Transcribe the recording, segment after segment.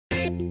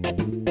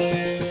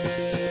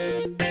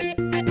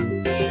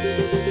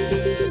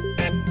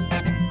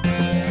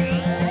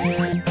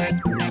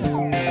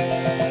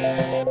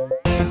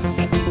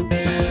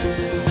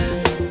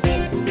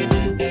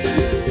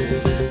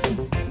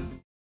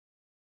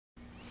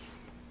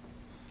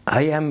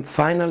I am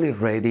finally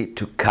ready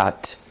to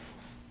cut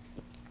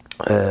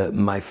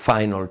my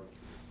final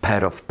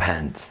pair of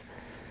pants.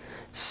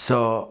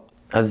 So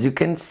as you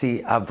can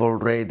see, I've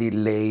already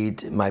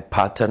laid my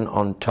pattern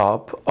on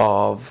top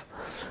of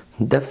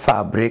the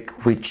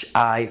fabric, which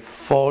I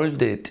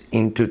folded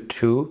into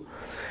two,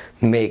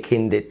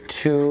 making the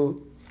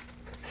two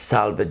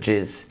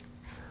salvages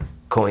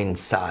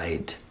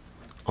coincide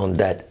on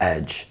that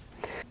edge.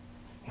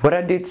 What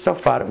I did so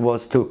far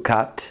was to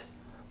cut,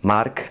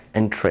 mark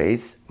and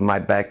trace my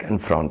back and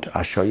front.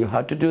 I'll show you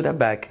how to do the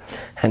back,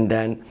 and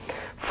then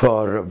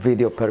for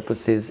video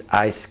purposes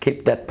I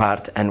skipped that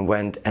part and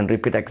went and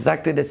repeat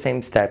exactly the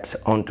same steps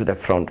onto the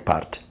front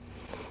part.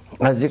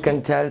 As you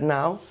can tell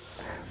now,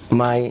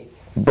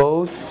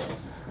 both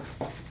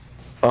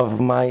of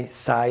my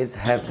sides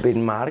have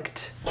been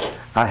marked.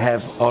 I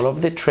have all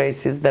of the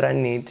traces that I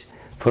need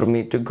for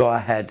me to go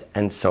ahead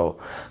and sew.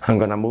 I'm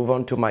gonna move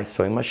on to my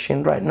sewing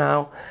machine right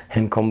now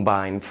and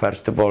combine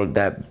first of all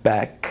the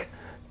back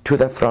to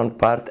the front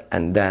part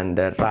and then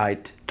the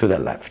right to the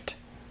left.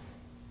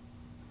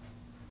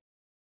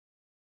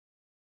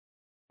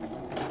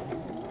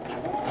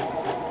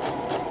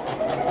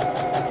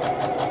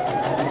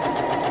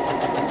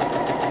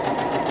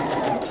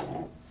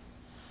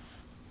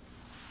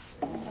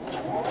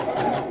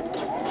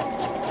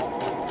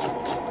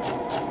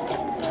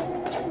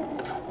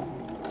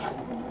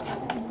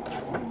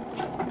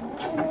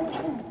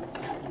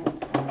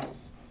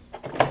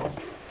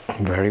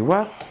 Very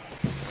well.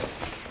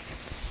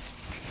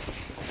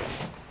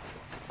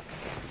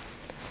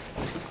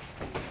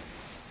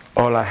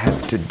 All I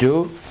have to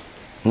do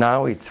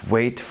now is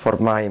wait for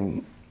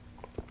my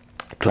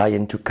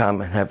client to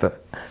come and have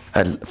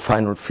a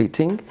final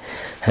fitting,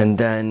 and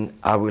then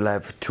I will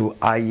have to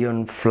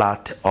iron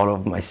flat all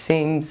of my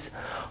seams,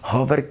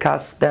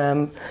 overcast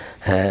them,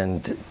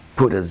 and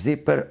put a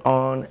zipper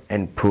on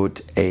and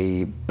put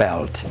a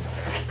belt.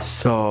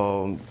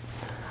 So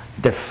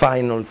the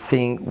final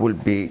thing will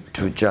be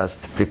to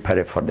just prepare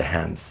it for the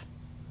hands.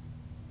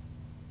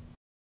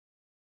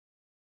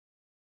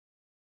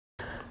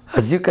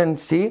 As you can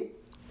see,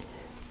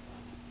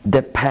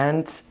 the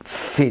pants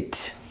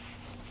fit,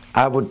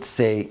 I would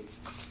say,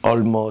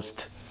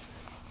 almost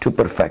to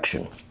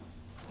perfection.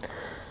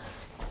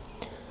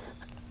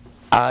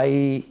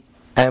 I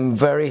am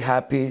very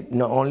happy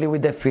not only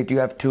with the fit. You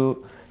have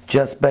to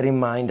just bear in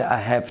mind I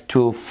have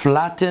to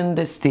flatten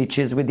the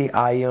stitches with the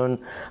iron,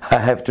 I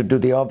have to do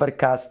the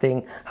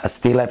overcasting, I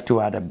still have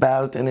to add a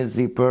belt and a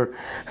zipper,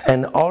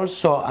 and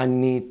also I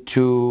need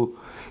to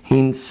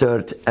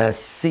insert a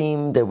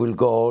seam that will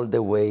go all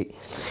the way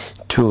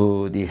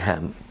to the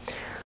hem.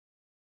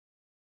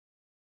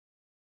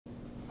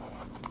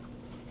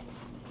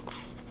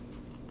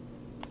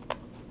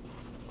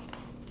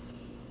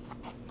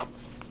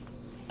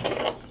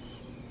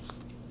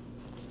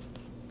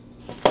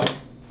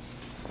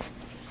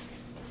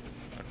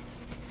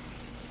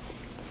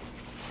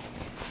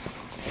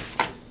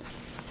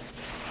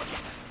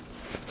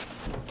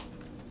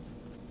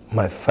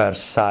 My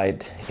first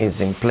side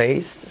is in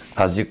place.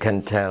 As you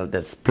can tell,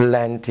 there's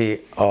plenty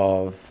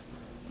of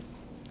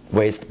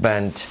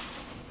waistband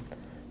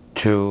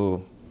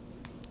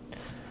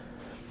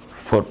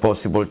for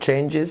possible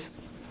changes.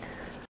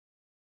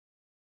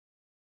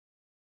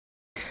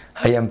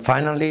 I am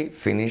finally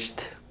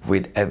finished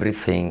with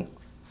everything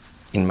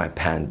in my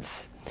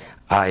pants.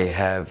 I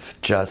have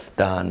just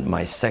done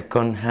my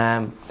second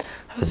hem.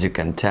 As you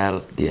can tell,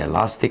 the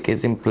elastic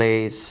is in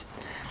place.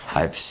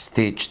 I've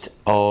stitched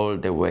all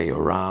the way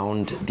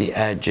around the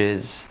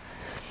edges.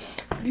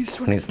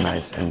 This one is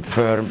nice and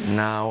firm.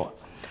 Now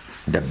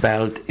the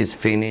belt is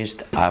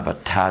finished. I've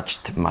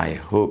attached my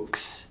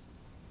hooks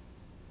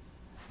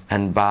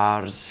and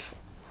bars.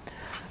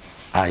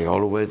 I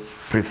always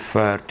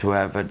prefer to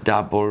have a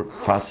double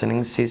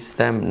fastening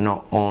system,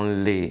 not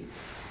only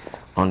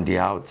on the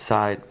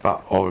outside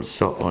but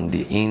also on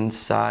the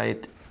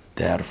inside.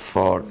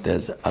 Therefore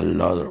there's a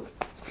lot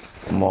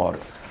more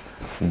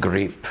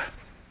grip,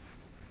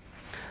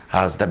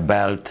 as the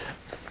belt,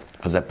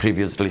 as I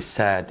previously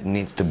said,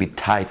 needs to be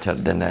tighter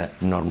than a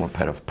normal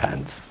pair of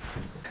pants.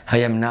 I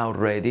am now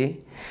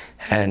ready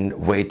and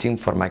waiting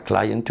for my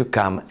client to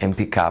come and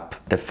pick up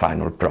the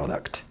final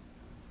product.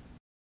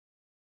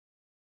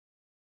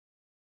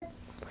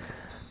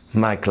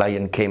 My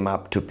client came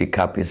up to pick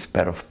up his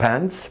pair of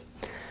pants.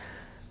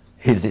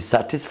 Is he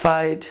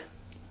satisfied?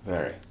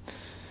 Very.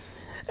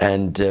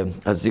 And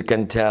as you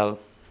can tell,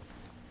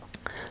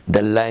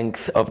 the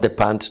length of the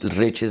pant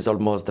reaches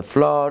almost the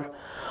floor.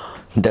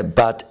 The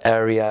butt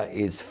area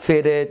is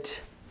fitted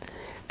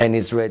and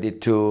is ready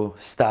to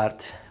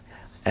start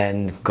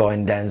and go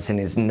and dance in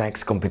his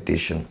next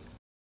competition.